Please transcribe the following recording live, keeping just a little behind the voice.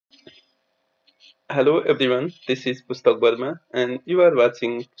Hello everyone, this is Pustak and you are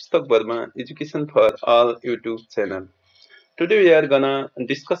watching Pustak Education for All YouTube channel. Today we are gonna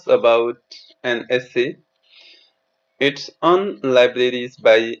discuss about an essay. It's on libraries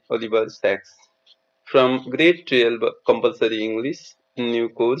by Oliver Sacks from grade 12 compulsory English new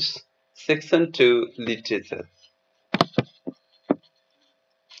course section 2 literature.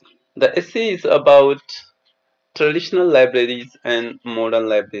 The essay is about traditional libraries and modern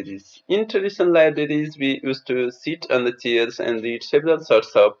libraries. In traditional libraries, we used to sit on the chairs and read several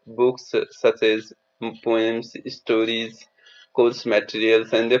sorts of books such as poems, stories, course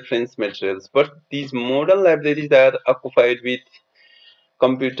materials, and reference materials. But these modern libraries are occupied with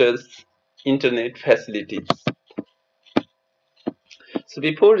computers, internet facilities. So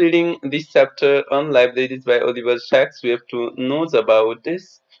before reading this chapter on libraries by Oliver Sacks, we have to know about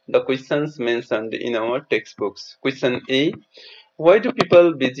this, the questions mentioned in our textbooks. Question A. Why do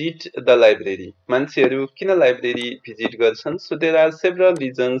people visit the library? मान्छेहरू किन library visit गर्छन्? So there are several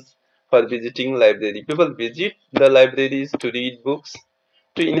reasons for visiting library. People visit the libraries to read books,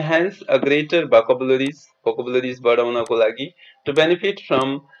 to enhance a greater vocabularies बढाउनको लागि, to benefit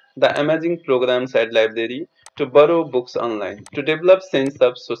from the amazing programs at library, to borrow books online, to develop sense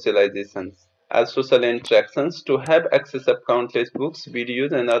of socializations as social interactions, to have access of countless books,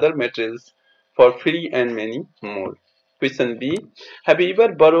 videos and other materials for free and many more. Question B. Have you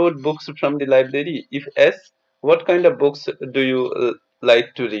ever borrowed books from the library? If yes, what kind of books do you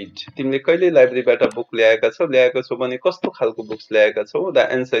like to read? तिमीले कहिले लाइब्रेरीबाट book ल्याएको छौ भने कस्तो खालको books ल्याएका छौ? The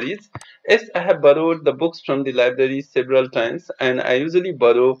answer is yes, I have borrowed the books from the library several times and I usually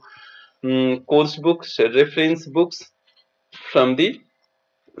borrow course books, reference books from the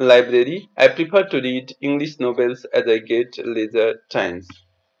library. I prefer to read English novels as I get leisure times.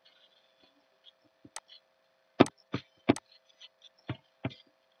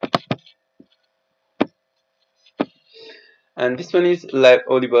 And this one is like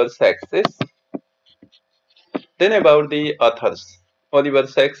Oliver Sacks. Then about the authors. Oliver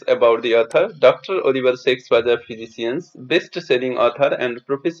Sacks about the author. Dr. Oliver Sacks was a physician, best-selling author and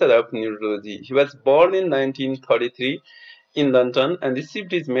professor of neurology. He was born in 1933 in London and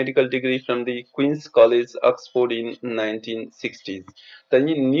received his medical degree from the Queen's College, Oxford in 1960s. The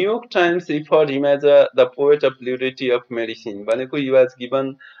New York Times referred him as the poet of purity of medicine. He was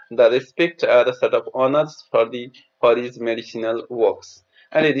given the respect or a sort of honors for his medicinal works.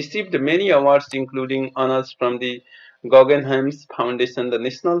 And he received many awards including honors from the Guggenheim Foundation, the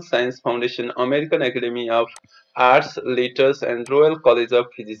National Science Foundation, American Academy of Arts, Letters and Royal College of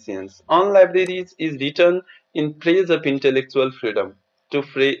Physicians. On libraries is written in praise of intellectual freedom, to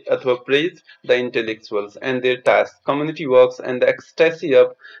praise the intellectuals and their tasks, community works and the ecstasy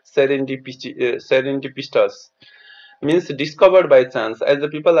of serendipitous means discovered by chance. As the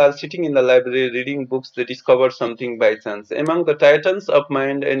people are sitting in the library reading books, they discover something by chance. Among the titans of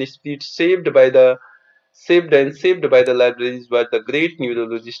mind and spirit saved by the libraries were the great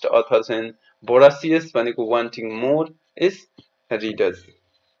neurologist authors and voracious wanting more is readers.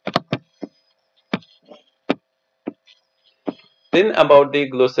 Then about the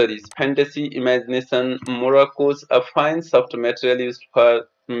glossaries, fantasy, imagination, morocco's, a fine soft material used for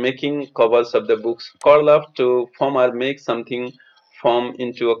making covers of the books. Curl up to form or make something form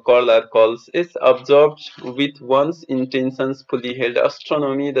into a curl or calls is absorbed with one's intentions fully held.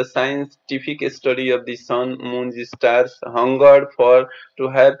 Astronomy, the scientific study of the sun, moon, stars, hungered for to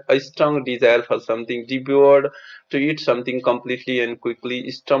have a strong desire for something, devoured to eat something completely and quickly,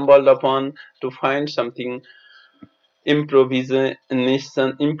 stumbled upon to find something. Improvisation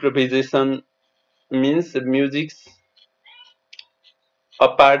means music's a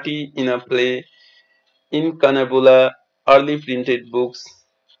party in a play. In Canabula, early printed books,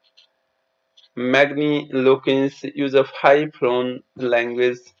 magniloquence, use of high flown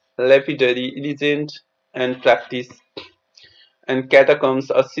language, lapidary, elegant and practice, and catacombs,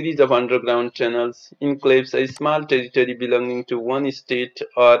 a series of underground tunnels, enclaves, a small territory belonging to one state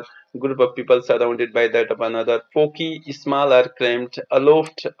or group of people surrounded by that of another, pokey, small or cramped,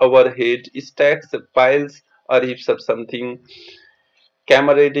 aloft overhead, stacks, piles or heaps of something,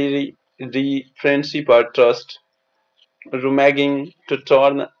 camaraderie, friendship or trust, rummaging, to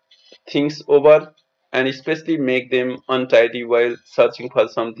turn things over and especially make them untidy while searching for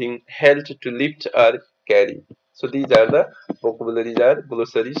something held to lift or carry. So these are the vocabularies or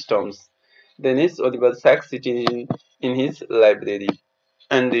glossary terms. Then is Oliver Sacks sitting in his library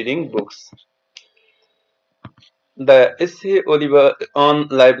and reading books. The essay Oliver on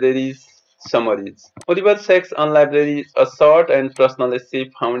libraries summaries. Oliver Sacks on libraries, a short and personal essay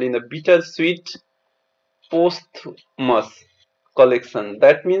found in a bittersweet posthumous collection.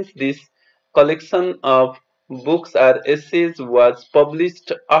 That means this collection of books or essays was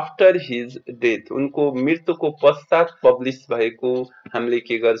published after his death. उनको मृत्युको पश्चात publish भएको हामीले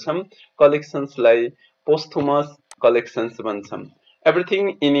के गर्छौं collectionsलाई posthumous collections भन्छौं.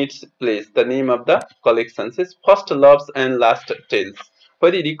 Everything in its place. The name of the collections is First Loves and Last Tales,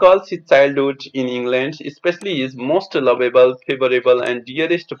 where he recalls his childhood in England, especially his most lovable, favorable, and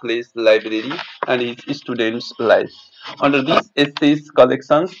dearest place, library, and his students' life. Under these essays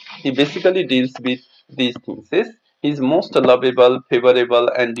collections, he basically deals with these things: his most lovable, favorable,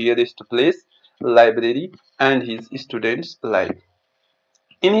 and dearest place, library, and his students' life.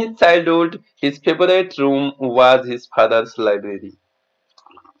 In his childhood, his favorite room was his father's library,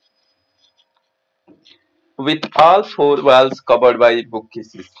 with all four walls covered by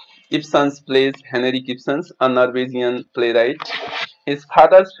bookcases. Ibsen's plays Henry Ibsen, a Norwegian playwright, his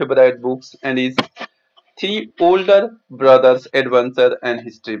father's favorite books, and his three older brothers' adventure and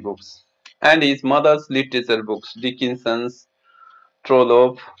history books, and his mother's literature books, Dickinson's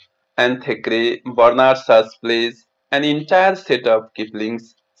Trollope and Thackeray, Bernard Shaw's plays, an entire set of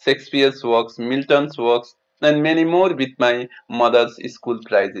Kipling's, Shakespeare's works, Milton's works, and many more with my mother's school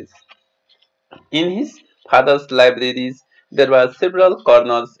prizes. In his father's libraries, there were several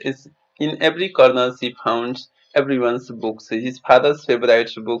corners. In every corner, she found everyone's books: his father's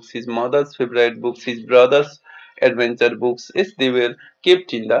favorite books, his mother's favorite books, his brother's adventure books. Yes, they were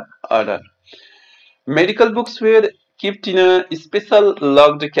kept in the order. Medical books were kept in a special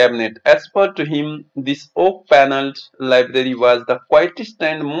locked cabinet. As per to him, this oak panelled library was the quietest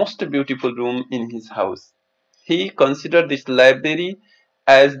and most beautiful room in his house. He considered this library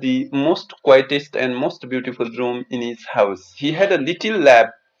as the most quietest and most beautiful room in his house. He had a little lab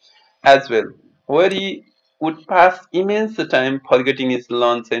as well, where he would pass immense time forgetting his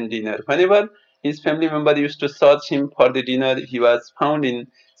lunch and dinner. Whenever his family member used to search him for the dinner, he was found in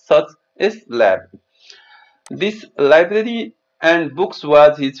such a lab. This library and books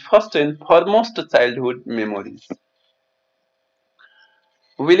was his first and foremost childhood memories.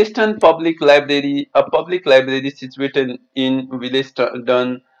 Williston Public Library, a public library situated in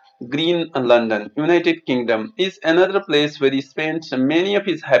Williston Green, London, United Kingdom, is another place where he spent many of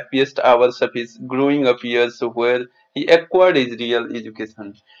his happiest hours of his growing up years, where he acquired his real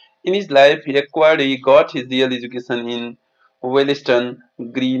education. In his life, he got his real education in Williston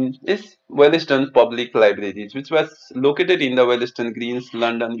Green is Williston Public Libraries, which was located in the Williston Greens,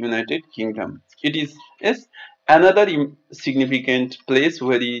 London, United Kingdom. It is another significant place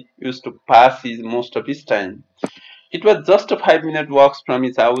where he used to pass his most of his time. It was just a 5-minute walk from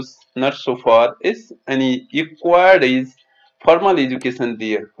his house, not so far, and he acquired his formal education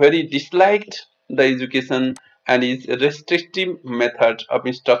there, where he disliked the education and his restrictive method of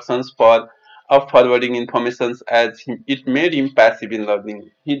instructions for of forwarding information, as it made him passive in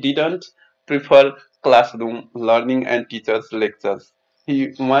learning. He didn't prefer classroom learning and teachers' lectures.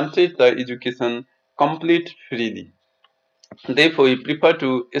 He wanted the education complete freely. Therefore, he preferred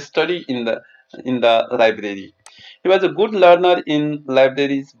to study in the library. He was a good learner in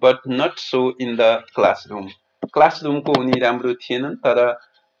libraries, but not so in the classroom. क्लासरुमको उनी राम्रो थिएनन्, तर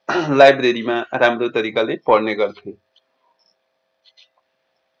लाइब्रेरीमा राम्रो तरिकाले पढ्ने गर्थे.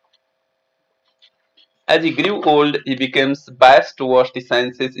 As he grew old, he became biased towards the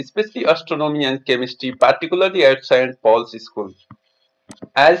sciences, especially astronomy and chemistry, particularly at St. Paul's School.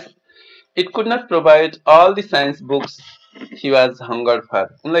 As it could not provide all the science books he was hungered for.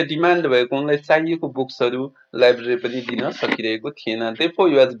 उनलाई demand भएको उनलाई चाहिएको बुक्सहरू library पनि दिन सकिरहेको थिएन. Therefore,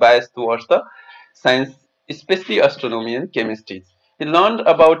 he was biased towards the science, especially astronomy and chemistry. He learned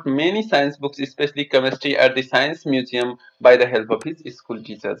about many science books, especially chemistry, at the science museum by the help of his school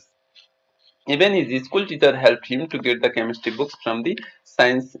teachers. Even his school teacher helped him to get the chemistry books from the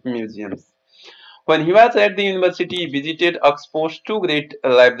science museums. When he was at the university, he visited Oxford's two great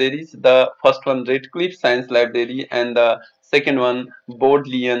libraries, the first one Radcliffe Science Library and the second one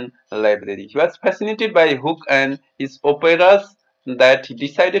Bodleian Library. He was fascinated by Hooke and his operas that he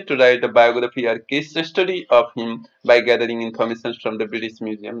decided to write a biography or case study of him by gathering information from the British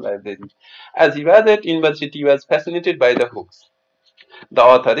Museum Library. As he was at university, he was fascinated by the Hookes, the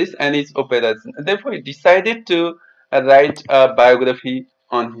author is, and his operas. Therefore, he decided to write a biography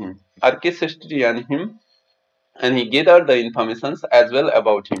on him, a case study on him, and he gathered the information as well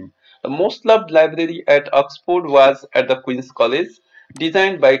about him. The most loved library at Oxford was at the Queen's College,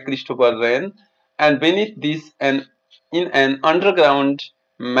 designed by Christopher Wren, and beneath this, in an underground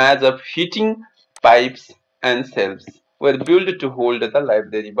maze of heating pipes and shelves were built to hold the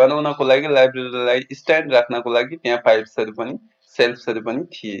library. बनाउनको लागि लाइब्रेरीलाई stand राख्नको लागि त्यहाँ पाइप्सहरू पनि shelves पनि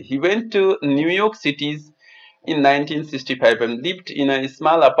थिए. He went to New York City's in 1965 and lived in a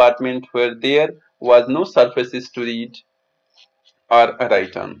small apartment where there was no surfaces to read or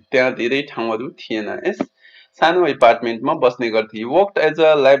write on. त्यहाँ धेरै ठाउँहरू थिएन. यस सानो एपार्टमेन्टमा बस्ने गर्थे. He worked as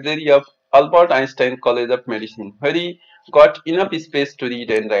a library of Albert Einstein College of Medicine, where he got enough space to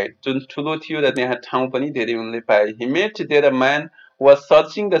read and write. जुन ठुलो थियो र त्यहाँ ठाउँ पनि धेरै उनले पाए. He met there a man who was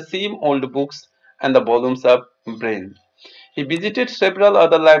searching the same old books and the volumes of brain. He visited several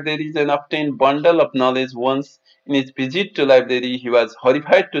other libraries and obtained bundle of knowledge. Once in his visit to library, he was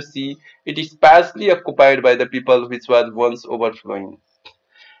horrified to see it is sparsely occupied by the people which was once overflowing.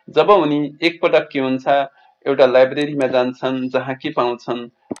 जब उनी एकपटक के हुन्छ एउटा लाइब्रेरीमा जान्छन् जहाँ के पाउँछन्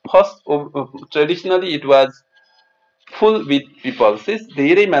first traditionally it was full with people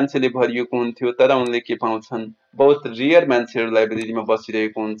धेरै मान्छेले भरिएको हुन्थ्यो तर उनले के पाउँछन् बहुत रियर मान्छेहरू लाइब्रेरीमा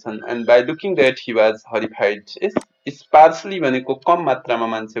बसिरहेको हुन्छन् end by looking that he was हरिफाइड sparsely भनेको कम मात्रामा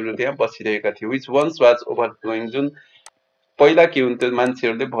मान्छेहरू त्यहाँ बसिरहेका थिए विच वन्स वाज ओभरफ्लोइङ जुन पहिला के हुन्थ्यो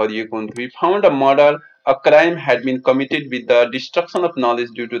मान्छेहरूले भरिएको हुन्थ्यो found a murder a crime had been committed with the destruction of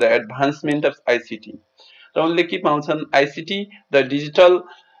knowledge due to the advancement of ICT र उनले के पाउँछन् आइसिटी द डिजिटल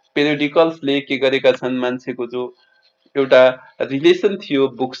पेरियोडिकल्सले के गरेका छन् मान्छेको जो एउटा रिलेसन थियो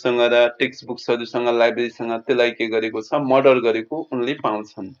बुकसँग र टेक्स्ट बुक्सहरूसँग लाइब्रेरीसँग त्यसलाई के गरेको छ मर्डर गरेको उनले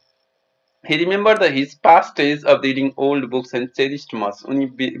पाउँछन्. He remembered his past days of reading old books and cherished much. उनी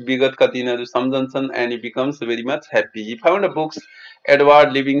विगतका दिनहरू सम्झन्छन् and he becomes very much happy. He found books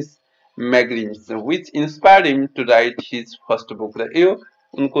Edward Living's Magrams which inspired him to write his first book. र यो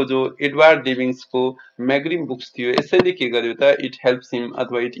उनको जो Edward लिभिङ्सको मैग्रिम books थियो यसैले के गर्यो त it helps him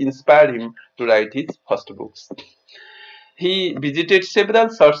अथवा it inspired him to write his first books. He visited several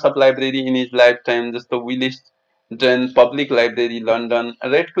sorts of library in his lifetime, just the Willis Dunn Public Library, London,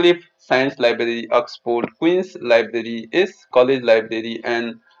 Redcliffe Science Library, Oxford, Queen's Library, College Library,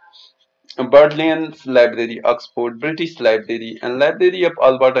 and Bodleian's Library, Oxford, British Library, and Library of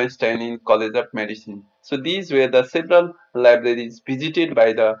Albert Einstein in College of Medicine. So these were the several libraries visited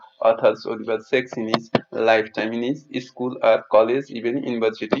by the authors Oliver Sacks in his lifetime, in his school or college, even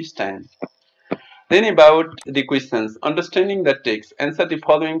university's time. Then about the questions, understanding the text, answer the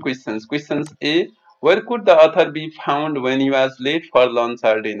following questions. Questions A, where could the author be found when he was late for lunch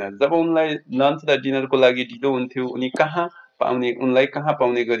or dinner? जब उनलाई lunch र डिनरको लागि ढिलो हुन्थ्यो उनी कहाँ पाउने उनलाई कहाँ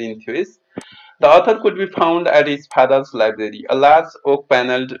पाउने गरिन्थ्यो yes The author could be found at his father's library, a large oak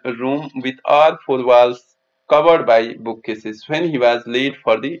paneled room with all four walls covered by bookcases when he was late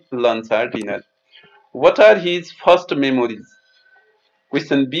for the lunch or dinner. What are his first memories?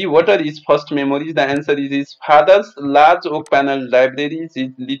 Question B, what are his first memories? The answer is his father's large oak panel libraries, his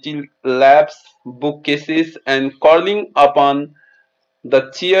little labs, bookcases, and curling upon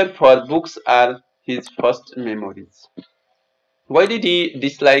the chair for books are his first memories. Why did he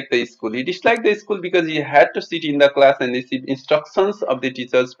dislike the school? He disliked the school because he had to sit in the class and receive instructions of the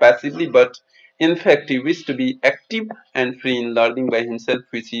teachers passively, but in fact he wished to be active and free in learning by himself,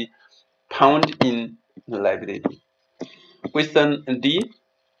 which he found in the library. Question D,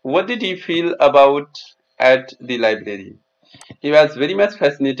 what did he feel about at the library? He was very much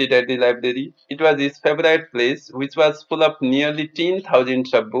fascinated at the library. It was his favorite place, which was full of nearly 10,000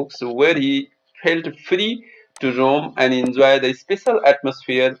 books, where he felt free to roam and enjoy the special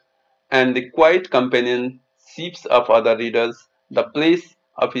atmosphere and the quiet companionships of other readers, the place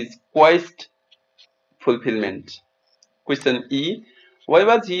of his quiet fulfillment. Question E, why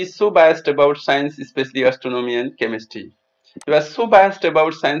was he so biased about science, especially astronomy and chemistry? He was so biased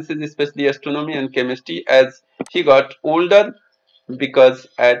about sciences, especially astronomy and chemistry, as he got older because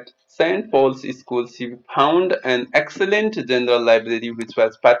at St. Paul's schools he found an excellent general library which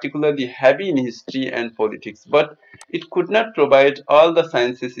was particularly heavy in history and politics, but it could not provide all the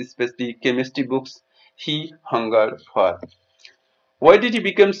sciences, especially chemistry books he hungered for. Why did he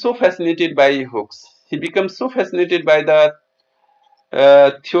become so fascinated by Hooks? He became so fascinated by the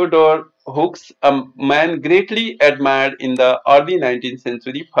Theodore Hooks, a man greatly admired in the early 19th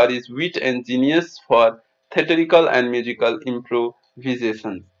century for his wit and genius for theatrical and musical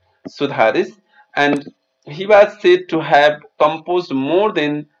improvisation. Sudharis, and he was said to have composed more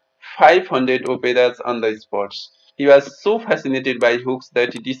than 500 operas on the spot. He was so fascinated by Hooks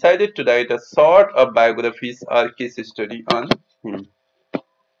that he decided to write a sort of biographies or case study on him.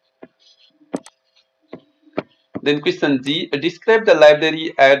 Then question G, describe the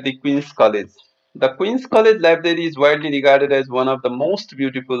library at the Queen's College. The Queen's College Library is widely regarded as one of the most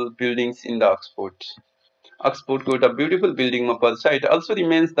beautiful buildings in the Oxford. Oxford को एउटा beautiful building मा पर्छ. It also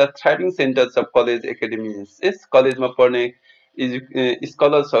remains the thriving centers of college academies. Yes कलेजमा पढ्ने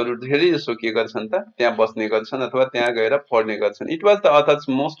स्कलर्सहरू धेरै जसो के गर्छन् त त्यहाँ बस्ने गर्छन् अथवा त्यहाँ गएर पढ्ने गर्छन्. It was the author's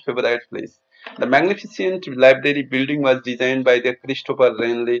most favorite place. The magnificent library building was designed by the Christopher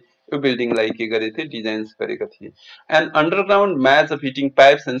Wrenle. यो बिल्डिङलाई के गरेको थिए डिजाइन गरेका थिए and underground mass of heating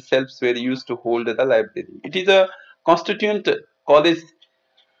pipes and shelves were used to hold the library. It is a constituent college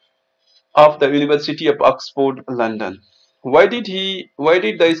of the University of Oxford, London. Why did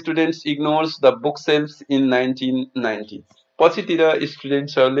the students ignore the bookshelves in 1990s? पछितिर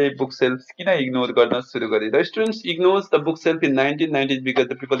स्टुडेन्ट्सहरूले book shelf किन ignore गर्न सुरु गरे? The students ignores the bookshelf in 1990s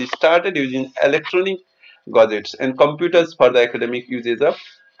because the people started using electronic gadgets and computers for the academic uses of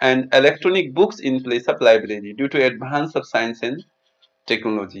and electronic books in place of library due to advance of science and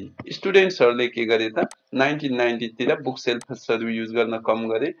technology स्टुडेन्ट्सहरूले के गरे त 1990 तिर book सेल्फहरू use गर्न कम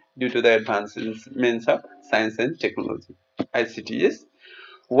गरे due to the एडभान्समेन्ट्स of science and technology आइसिटीएस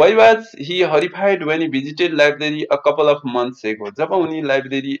Why was he horrified when he visited library a couple of months ago? जब उनी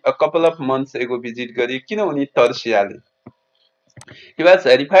library a couple of months ago visit गरे किन उनी तर्सिहाले? He was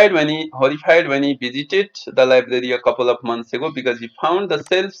horrified when he visited the library a couple of months ago because he found the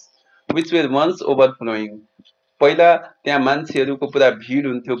shelves which were once overflowing. पहिला त्यहाँ मान्छेहरूको पुरा भिड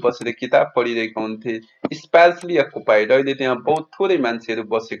हुन्थ्यो बसेर किताब पढिरहेका हुन्थे स्पेशली अकुपाइड अहिले त्यहाँ बहुत थोरै मान्छेहरू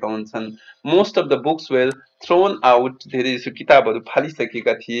बसेका हुन्छन् most of the books where thrown out धेरै जसो किताबहरू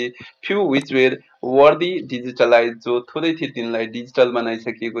फालिसकेका थिए फ्यू विच वेयर वर्दी डिजिटलाइज जो थोरै थिए तिनलाई डिजिटल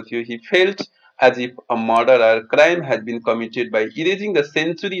बनाइसकिएको थियो he felt as if a murder or crime had been committed by erasing the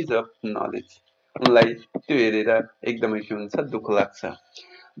centuries of knowledge. उनलाई त्यो हेरेर एकदमै के हुन्छ दुःख लाग्छ.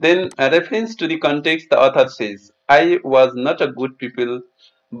 Then a reference to the context, the author says, I was not a good pupil,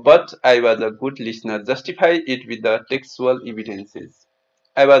 but I was a good listener. Justify it with the textual evidences.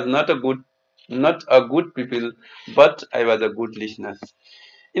 I was not a good pupil, but I was a good listener.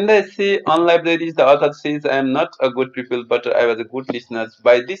 In the essay on libraries, the author says, I am not a good pupil, but I was a good listener.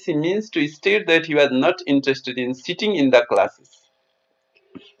 By this, he means to state that he was not interested in sitting in the classes,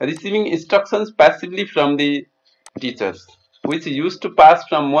 receiving instructions passively from the teachers, which he used to pass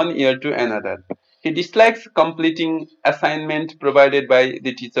from one year to another. He dislikes completing assignment provided by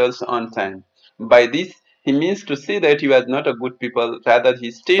the teachers on time. By this, he means to say that he was not a good pupil. Rather,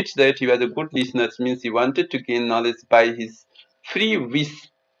 he states that he was a good listener, means he wanted to gain knowledge by his free wish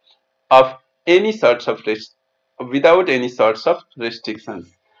of any sorts of without any sorts of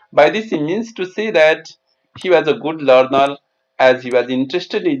restrictions. By this he means to say that he was a good learner as he was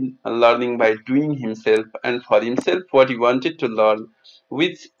interested in learning by doing himself and for himself what he wanted to learn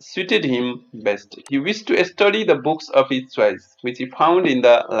which suited him best. He wished to study the books of his choice which he found in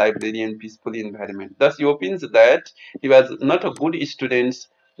the library and peaceful environment. Thus he opines that he was not a good student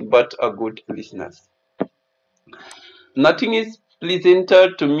but a good listener. Nothing is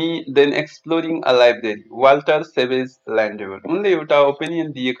pleasanter to me than exploring a library. Walter savage ल्यान्डोर उनले एउटा opinion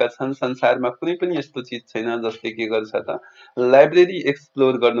दिएका छन् संसारमा कुनै पनि यस्तो चीज छैन जसले के गर्छ त लाइब्रेरी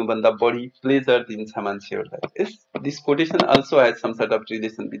एक्सप्लोर गर्नुभन्दा बढी प्लेजर दिन्छ मान्छेहरूलाई. Yes, this quotation also has some sort of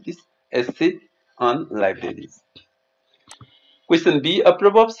relation with this essay on libraries. Question B. A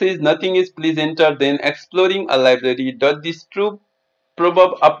proverb says nothing is pleasanter than exploring a library. Does this true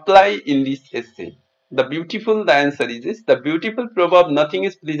proverb apply in this essay? The answer is this. The beautiful proverb nothing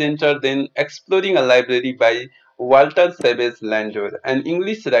is pleasanter than exploring a library by Walter Savage Landor, an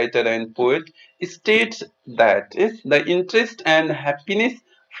English writer and poet, states that is the interest and happiness,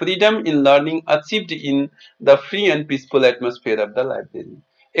 freedom in learning achieved in the free and peaceful atmosphere of the library.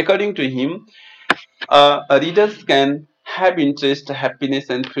 According to him, readers can have interest, happiness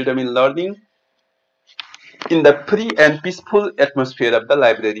and freedom in learning in the free and peaceful atmosphere of the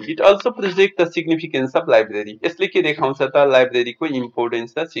library. It also projects the significance of library. यसले के देखाउँछ त library को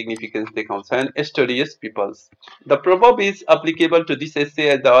importance र significance देखाउँछ and studious peoples. The proverb is applicable to this essay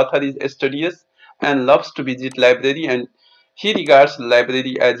as the author is studious and loves to visit library and he regards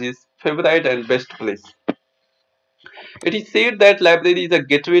library as his favorite and best place. It is said that library is a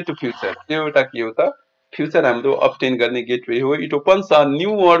gateway to future. यो एउटा के हो त future हाम्रो obtain गर्ने gateway हो. It opens a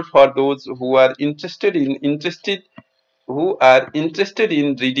new world for those who are interested in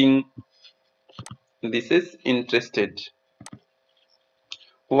reading. This is interested.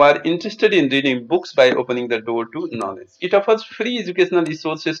 Who are interested in reading books by opening the door to knowledge. It offers free educational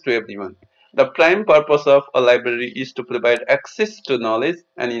resources to everyone. The prime purpose of a library is to provide access to knowledge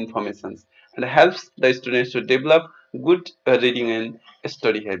and information and helps the students to develop good reading and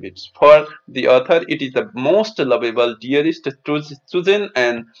study habits. For the author, it is the most lovable, dearest, chosen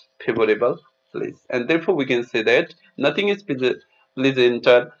and favorable place. And therefore, we can say that nothing is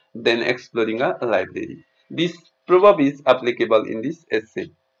pleasanter than exploring a library. This proverb is applicable in this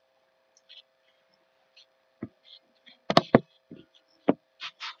essay.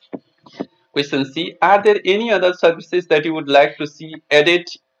 Question C. Are there any other services that you would like to see added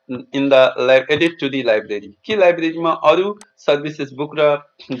in the added to the library. के library मा अरु services book र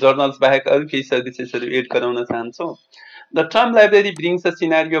journals बाहेक अरु केही services हरु add गराउन चाहन्छौ. The term library brings a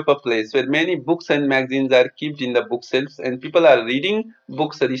scenario of a place where many books and magazines are kept in the bookshelves and people are reading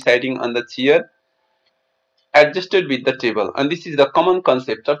books reciting on the chair adjusted with the table, and this is the common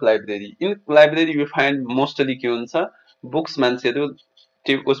concept of library. In library we find mostly के हुन्छ books मान्छेहरु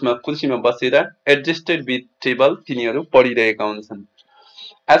उसमा कुर्सीमा बसेर adjusted with table तिनीहरु पढिरहेका हुन्छन्.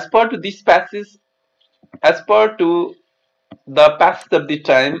 As per to this passage, as per to the passage of the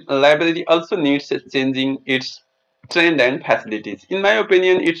time, library also needs changing its trend and facilities. In my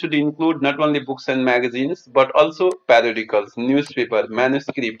opinion, it should include not only books and magazines, but also periodicals, newspaper,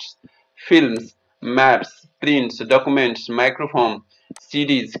 manuscripts, films, maps, prints, documents, microfilm,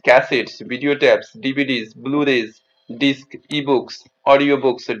 CDs, cassettes, videotapes, DVDs, Blu-rays, disc, ebooks,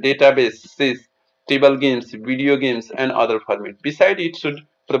 audiobooks, databases, table games, video games, and other formats. Besides, it should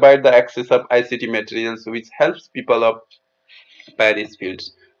provide the access of ICT materials which helps people of various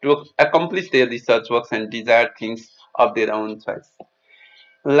fields to accomplish their research works and desired things of their own choice.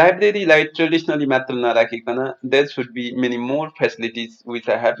 Library like traditionally मात्र नराखिकन there should be many more facilities which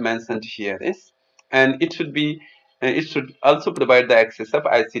I have mentioned here, yes, and it should also provide the access of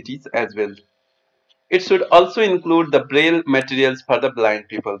ICTs as well. It should also include the braille materials for the blind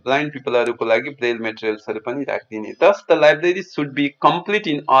people. Blind people हरूको लागि braille materials हरु पनि राखिदिने. Thus, the library should be complete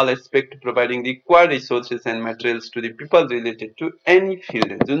in all aspects, providing required resources and materials to the people related to any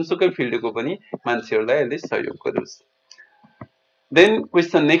field. जुनसुकै फिल्डको पनि मान्छेहरुलाई यसले सहयोग गरोस्. Then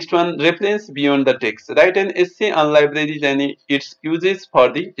question next one, reference beyond the text. Write an essay on libraries and its uses for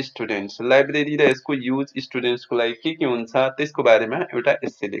the students. Library र यसको use students को लागि के हुन्छ त्यसको बारेमा एउटा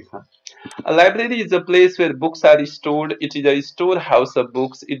essay लेख. A library is a place where books are stored. It is a storehouse of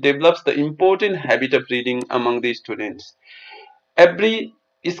books. It develops the important habit of reading among the students. Every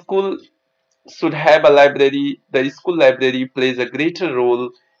school should have a library. The school library plays a greater role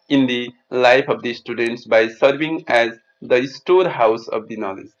in the life of the students by serving as the storehouse of the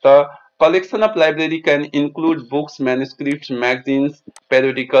knowledge. The collection of library can include books, manuscripts, magazines,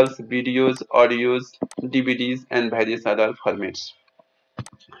 periodicals, videos, audios, DVDs, and various other formats.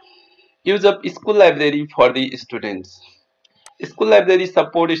 Use of school library for the students. School libraries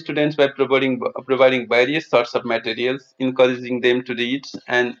support students by providing various sorts of materials, encouraging them to read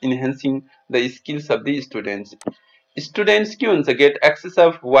and enhancing the skills of the students. Students get access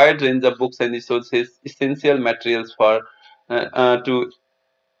of wide range of books and resources, essential materials for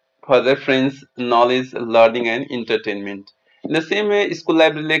reference, knowledge, learning, and entertainment. In the same way, school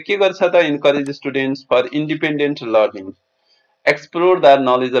library encourage students for independent learning. Explore the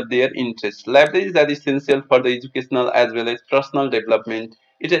knowledge of their interests. Libraries are essential for the educational as well as personal development.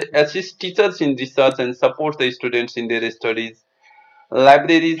 It assists teachers in research and supports the students in their studies.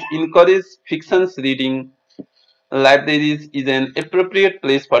 Libraries encourage fictions reading. Libraries is an appropriate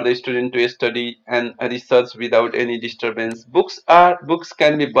place for the student to study and research without any disturbance. Books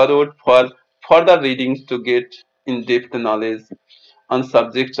can be borrowed for further reading to get in-depth knowledge on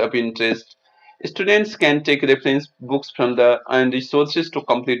subjects of interest. Students can take reference books from and resources to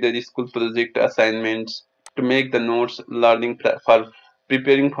complete their school project assignments, to make the notes, learning for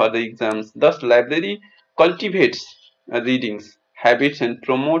preparing for the exams. Thus, library cultivates readings, habits, and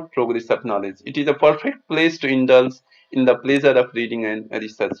promote progress of knowledge. It is a perfect place to indulge in the pleasure of reading and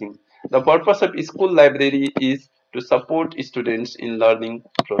researching. The purpose of school library is to support students in learning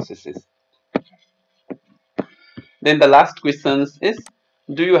processes. Then the last question is,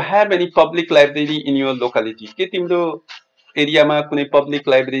 do you have any public library in your locality? के तिम्रो एरियामा कुनै public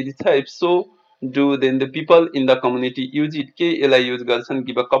library छ? If so, then the people in the community use it? के यसलाई use गर्छन्?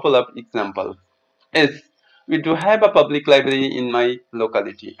 Give a couple of examples. Yes, we do have a public library in my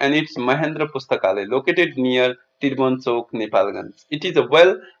locality, and it's Mahendra Pustakalaya, located near Tirbon Chowk, Nepalganj. It is a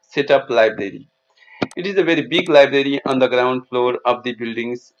well set up library. It is a very big library on the ground floor of the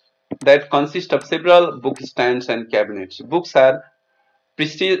buildings that consist of several book stands and cabinets. Books are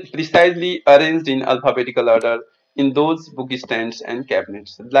precisely arranged in alphabetical order in those book stands and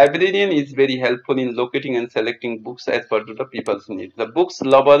cabinets. The librarian is very helpful in locating and selecting books as per to the people's needs. The books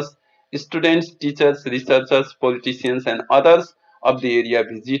lovers, students, teachers, researchers, politicians, and others of the area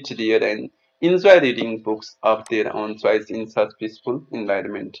visit there and enjoy reading books of their own choice in such peaceful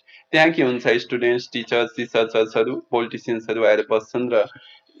environment. त्यहाँ के हुन्छ students, teachers, researchers, politicians आएर बस्छन् र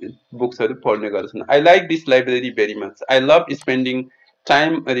books पढ्ने गर्छन्. I like this library very much. I love spending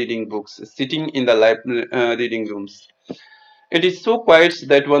time reading books, sitting in the reading rooms. It is so quiet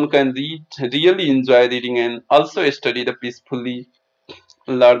that one can really enjoy reading and also study the peacefully.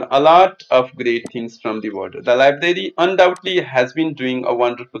 learn a lot of great things from the world. The library undoubtedly has been doing a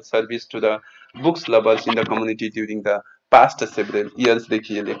wonderful service to the books lovers in the community during the past several years.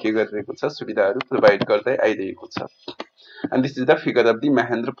 देखि यसले के गरिरहेको छ सुविधाहरू provide गर्दै आइरहेको छ. And this is the figure of the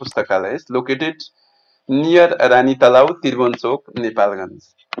Mahendra Pustakala, is located near Rani Talau, Tirvanchok,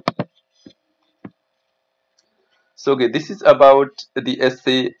 Nepalganj. So okay, this is about the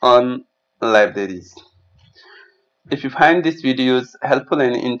essay on libraries. If you find these videos helpful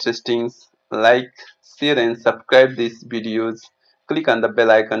and interesting, like, share and subscribe these videos. Click on the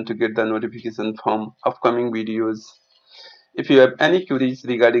bell icon to get the notification from upcoming videos. If you have any queries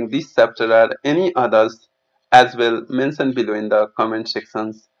regarding this chapter or any others as well, mention below in the comment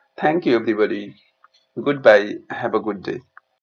sections. Thank you everybody. Goodbye. Have a good day.